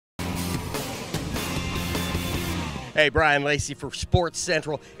Hey, Brian Lacey for Sports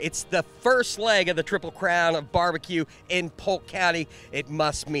Central. It's the first leg of the Triple Crown of BBQ in Polk County. It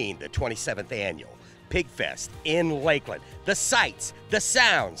must mean the 27th annual Pig Fest in Lakeland. The sights, the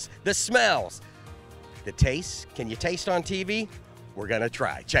sounds, the smells, the taste. Can you taste on TV? We're going to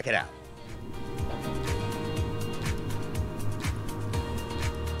try. Check it out.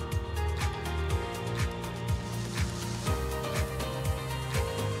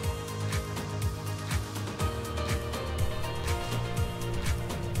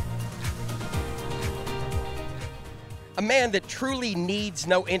 A man that truly needs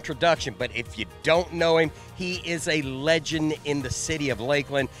no introduction, but if you don't know him, he is a legend in the city of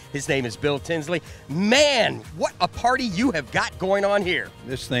Lakeland. His name is Bill Tinsley. Man, what a party you have got going on here.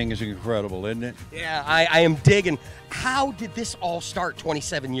 This thing is incredible, isn't it? Yeah, I am digging. How did this all start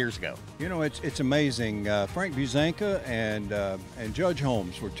 27 years ago? You know, it's amazing. Frank Buzanka and Judge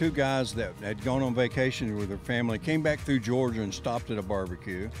Holmes were two guys that had gone on vacation with their family, came back through Georgia and stopped at a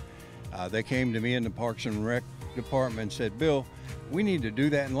barbecue. They came to me in the Parks and Rec department and said, Bill, we need to do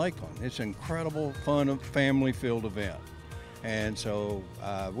that in Lakeland. It's an incredible, fun, family-filled event. And so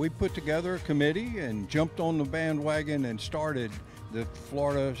we put together a committee and jumped on the bandwagon and started the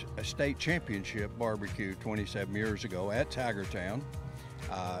Florida State Championship barbecue 27 years ago at Tigertown.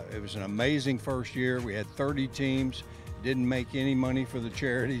 It was an amazing first year. We had 30 teams, didn't make any money for the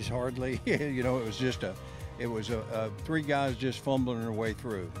charities hardly. You know, it was three guys just fumbling their way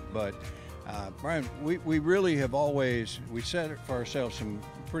through. But Brian, we really have we set for ourselves some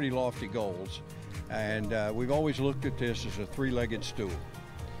pretty lofty goals, and we've always looked at this as a three-legged stool.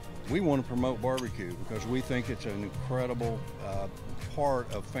 We want to promote barbecue because we think it's an incredible part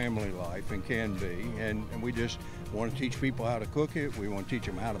of family life and can be, and we just want to teach people how to cook it. We want to teach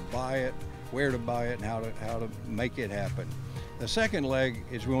them how to buy it, where to buy it, and how to make it happen. The second leg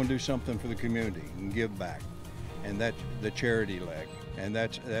is we want to do something for the community and give back, and that's the charity leg. And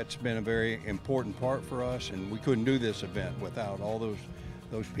that's been a very important part for us, and we couldn't do this event without all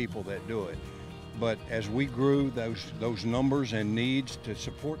those people that do it. But as we grew, those numbers and needs to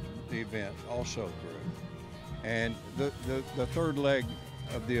support the event also grew. And the third leg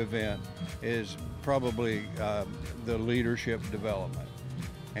of the event is probably the leadership development.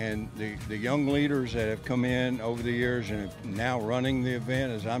 And the young leaders that have come in over the years and are now running the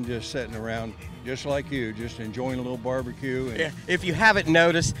event, as I'm just sitting around just like you, just enjoying a little barbecue. And yeah, if you haven't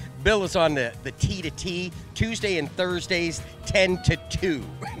noticed, Bill is on the T to T, Tuesday and Thursdays, 10 to 2.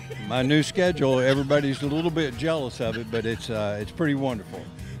 My new schedule, everybody's a little bit jealous of it, but it's pretty wonderful.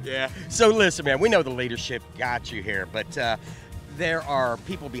 Yeah, so listen, man, we know the leadership got you here, but there are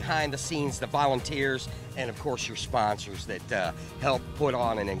people behind the scenes, the volunteers, and of course your sponsors that help put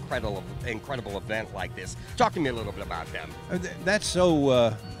on an incredible event like this. Talk to me a little bit about them. That's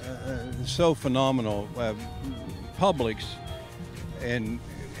so phenomenal. Publix, and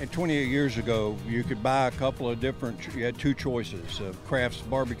 28 years ago, you could buy a couple of you had two choices, Kraft's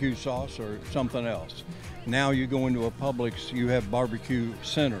barbecue sauce or something else. Now you go into a Publix, you have barbecue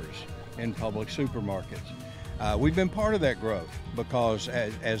centers in Publix supermarkets. We've been part of that growth because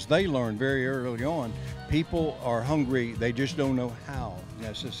as they learned very early on, people are hungry, they just don't know how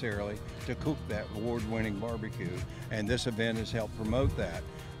necessarily to cook that award-winning barbecue, and this event has helped promote that.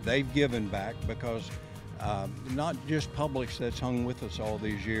 They've given back because not just Publix that's hung with us all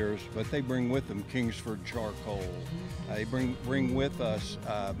these years, but they bring with them Kingsford charcoal. They bring with us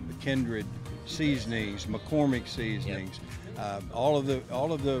Kindred seasonings, McCormick seasonings, all of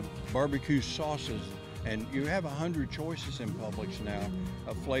the barbecue sauces. And you have 100 choices in Publix now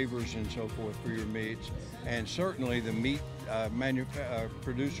of flavors and so forth for your meats. And certainly the meat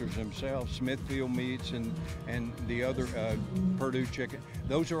producers themselves, Smithfield Meats and the other Purdue Chicken,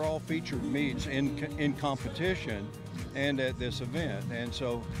 those are all featured meats in competition and at this event. And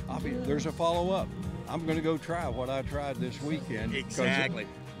so there's a follow-up. I'm going to go try what I tried this weekend. Exactly.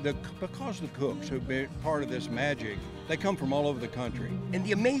 Because the cooks who've been part of this magic, they come from all over the country. And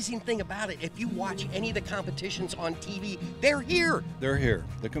the amazing thing about it, if you watch any of the competitions on TV, they're here. They're here.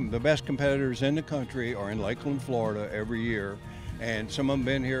 The best competitors in the country are in Lakeland, Florida every year. And some of them have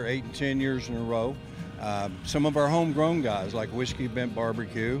been here 8 and 10 years in a row. Some of our homegrown guys, like Whiskey Bent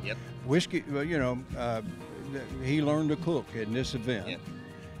Barbecue. Yep. Whiskey, he learned to cook in this event. Yep.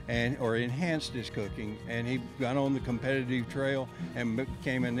 Or enhanced his cooking, and he got on the competitive trail and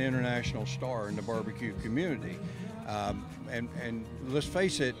became an international star in the barbecue community. And let's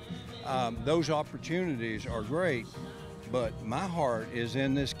face it, those opportunities are great, but my heart is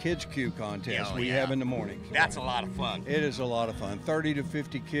in this Kids Q contest we have in the morning. That's a lot of fun. It is a lot of fun, 30 to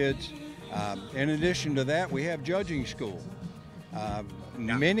 50 kids. In addition to that, we have judging school.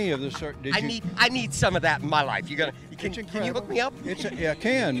 Many of the I need some of that in my life. Can you hook me up? I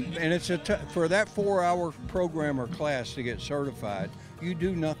can, and it's for that 4-hour program or class to get certified. You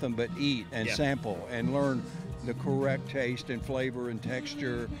do nothing but eat and sample and learn the correct taste and flavor and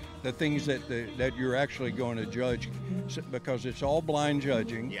texture, the things that you're actually going to judge, because it's all blind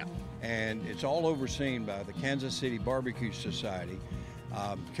judging, and it's all overseen by the Kansas City Barbecue Society.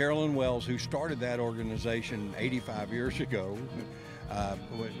 Carolyn Wells, who started that organization 85 years ago,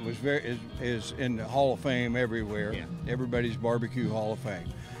 is in the Hall of Fame everywhere. Everybody's Barbecue Hall of Fame.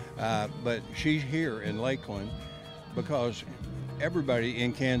 But she's here in Lakeland because everybody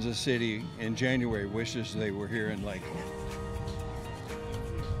in Kansas City in January wishes they were here in Lakeland.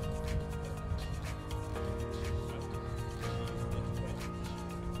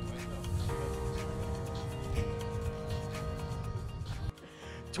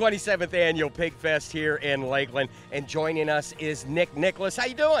 The 27th annual Pig Fest here in Lakeland, and joining us is Nick Nicholas. How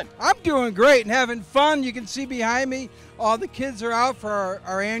you doing? I'm doing great and having fun. You can see behind me, all the kids are out for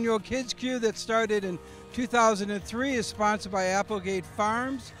our annual Kids Queue that started in 2003, is sponsored by Applegate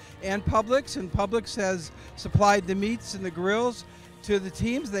Farms and Publix, and Publix has supplied the meats and the grills to the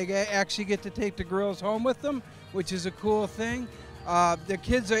teams. They actually get to take the grills home with them, which is a cool thing. The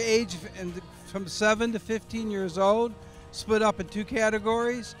kids are aged from 7 to 15 years old, split up in 2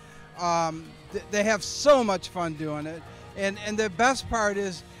 categories. They have so much fun doing it, and the best part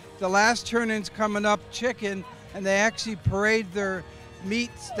is the last turn-in's coming up, chicken, and they actually parade their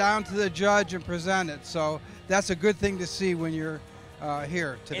meats down to the judge and present it. So that's a good thing to see when you're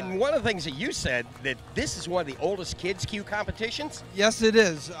here today. And one of the things that you said, that this is one of the oldest Kids Queue competitions? Yes, it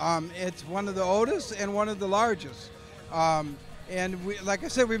is. It's one of the oldest and one of the largest. And like I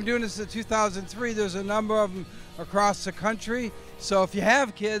said, we've been doing this since 2003. There's a number of them across the country. So if you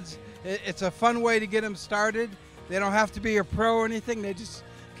have kids, it's a fun way to get them started. They don't have to be a pro or anything. They just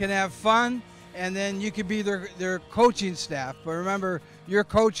can have fun. And then you could be their coaching staff. But remember, you're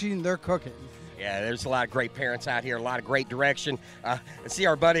coaching, they're cooking. Yeah, there's a lot of great parents out here, a lot of great direction. I see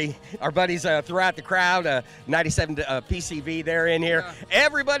our buddies throughout the crowd, 97 PCV, they're in here. Yeah.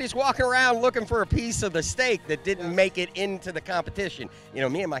 Everybody's walking around looking for a piece of the steak that didn't make it into the competition. You know,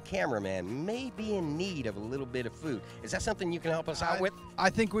 me and my cameraman may be in need of a little bit of food. Is that something you can help us out with? I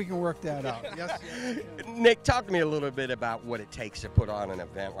think we can work that out. Yes. Nick, talk to me a little bit about what it takes to put on an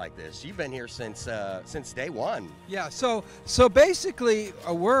event like this. You've been here since day one. Yeah, so basically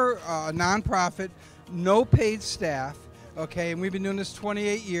we're a nonprofit, no paid staff, okay, and we've been doing this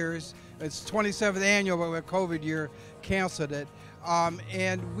 28 years. It's 27th annual, but with COVID year canceled it.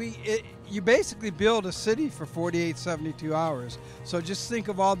 And you basically build a city for 48, 72 hours. So just think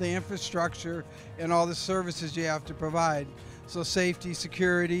of all the infrastructure and all the services you have to provide. So safety,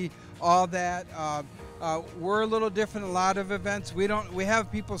 security, all that. We're a little different than a lot of events. We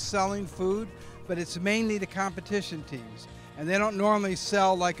have people selling food, but it's mainly the competition teams. And they don't normally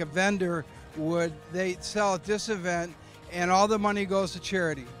sell like a vendor would. They sell at this event, and all the money goes to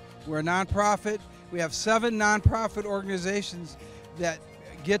charity. We're a nonprofit. We have 7 nonprofit organizations that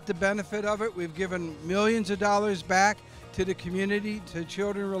get the benefit of it. We've given millions of dollars back to the community, to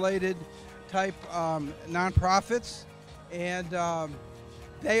children-related type nonprofits, and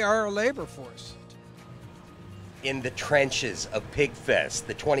they are a labor force. In the trenches of Pig Fest,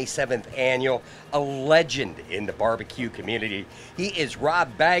 the 27th annual, a legend in the barbecue community. He is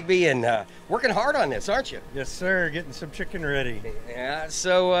Rob Bagby, and working hard on this, aren't you? Yes, sir. Getting some chicken ready. Yeah.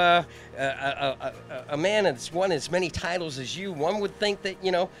 So a man that's won as many titles as you, one would think that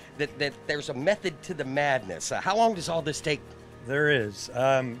that there's a method to the madness. How long does all this take? There is.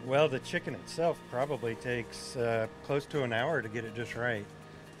 Well, the chicken itself probably takes close to an hour to get it just right.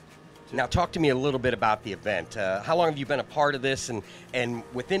 Now, talk to me a little bit about the event. How long have you been a part of this? And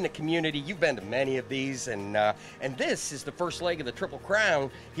within the community, you've been to many of these, and this is the first leg of the Triple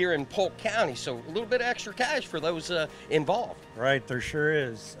Crown here in Polk County, so a little bit of extra cash for those involved. Right, there sure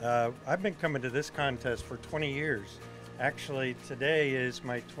is. I've been coming to this contest for 20 years. Actually, today is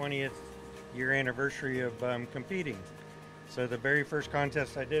my 20th year anniversary of competing. So the very first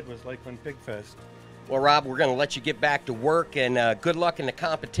contest I did was Lakeland Pig Fest. Well, Rob, we're going to let you get back to work, and good luck in the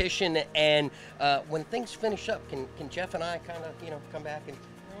competition. And when things finish up, can Jeff and I kind of, come back and...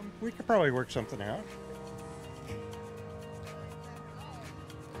 we could probably work something out.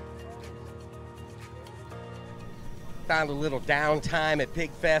 Found a little downtime at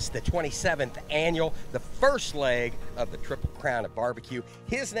Pig Fest, the 27th annual, the first leg of the Triple Crown of BBQ.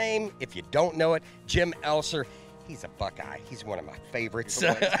 His name, if you don't know it, Jim Elser. He's a Buckeye. He's one of my favorites.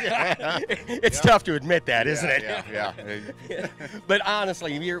 It's tough to admit that, isn't it? Yeah. But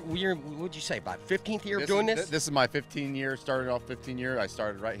honestly, you're what'd you say, about 15th year of doing this? This is my 15 year. Started off 15 year. I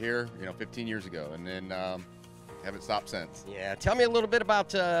started right here, 15 years ago, and then haven't stopped since. Yeah. Tell me a little bit about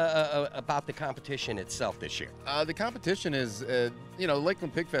the competition itself this year. The competition is,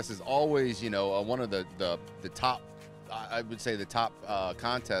 Lakeland Pig Fest is always, one of the top, I would say the top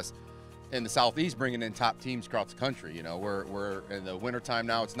contests in the Southeast, bringing in top teams across the country. We're in the wintertime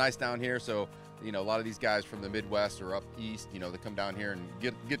now. It's nice down here, so a lot of these guys from the Midwest or up east, they come down here and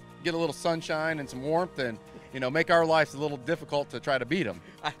get a little sunshine and some warmth, and make our lives a little difficult to try to beat them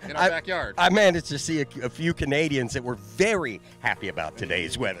in our backyard. I managed to see a few Canadians that were very happy about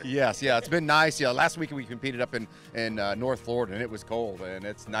today's weather. Yes, it's been nice. Last week we competed up in North Florida, and it was cold, and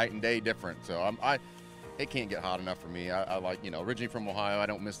it's night and day different. So it can't get hot enough for me. I like, originally from Ohio, I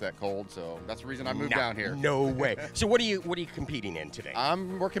don't miss that cold, so that's the reason I moved down here. No way. So what are you competing in today?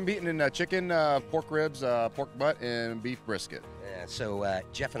 We're competing in chicken, pork ribs, pork butt, and beef brisket. So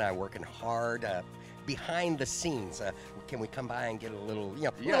Jeff and I are working hard behind the scenes. Can we come by and get a little,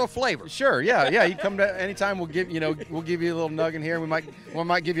 little flavor? Sure, yeah. You come to anytime. We'll give you a little nugget here. We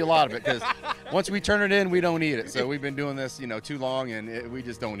might give you a lot of it, because once we turn it in, we don't eat it. So we've been doing this, too long, and we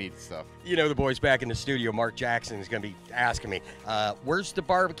just don't eat stuff. The boys back in the studio, Mark Jackson is going to be asking me, where's the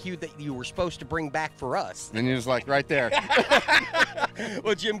barbecue that you were supposed to bring back for us? And you're just like, right there.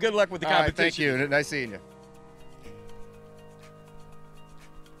 Well, Jim, good luck with the competition. Thank you. Nice seeing you.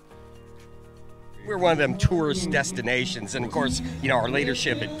 We're one of them tourist destinations, and of course, our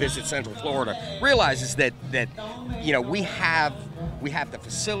leadership at Visit Central Florida realizes that we have the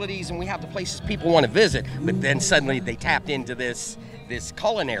facilities and we have the places people want to visit, but then suddenly they tapped into this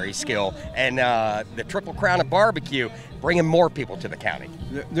culinary skill, and the Triple Crown of BBQ, bringing more people to the county.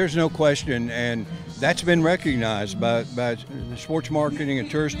 There's no question, and that's been recognized by the Sports Marketing and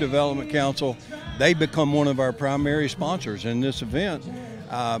Tourist Development Council. They become one of our primary sponsors in this event.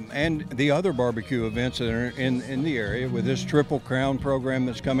 And the other barbecue events that are in the area with this Triple Crown program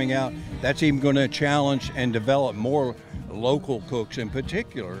that's coming out, that's even going to challenge and develop more local cooks in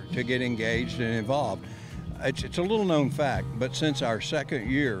particular to get engaged and involved. It's a little known fact, but since our second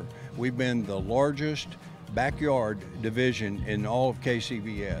year, we've been the largest backyard division in all of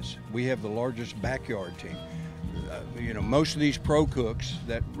KCBS. We have the largest backyard team. Most of these pro cooks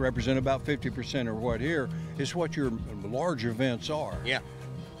that represent about 50% of what here is what your large events are. Yeah.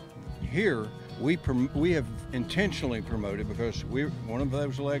 Here, we have intentionally promoted, because one of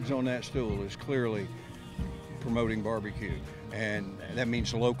those legs on that stool is clearly promoting barbecue, and that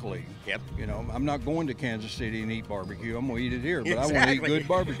means locally. Yep. I'm not going to Kansas City and eat barbecue. I'm going to eat it here, but Exactly. I want to eat good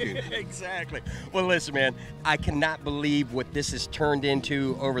barbecue. Exactly. Well, listen, man, I cannot believe what this has turned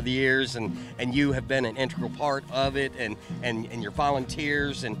into over the years, and you have been an integral part of it, and your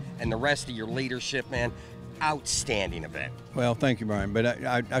volunteers and the rest of your leadership, man. Outstanding event. Well, thank you, Brian, but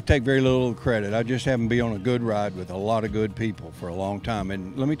I take very little credit. I just happen to be on a good ride with a lot of good people for a long time,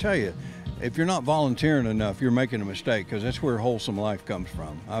 and let me tell you, if you're not volunteering enough, you're making a mistake, because that's where wholesome life comes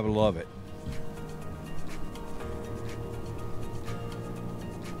from. I love it.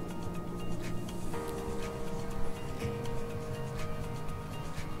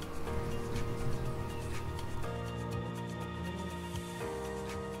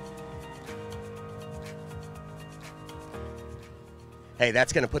 Hey,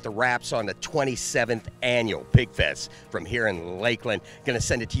 that's going to put the wraps on the 27th annual Pig Fest from here in Lakeland. Going to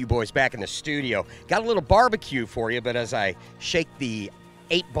send it to you boys back in the studio. Got a little barbecue for you, but as I shake the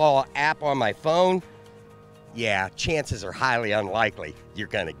 8-Ball app on my phone, yeah, chances are highly unlikely you're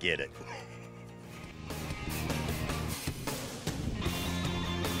going to get it.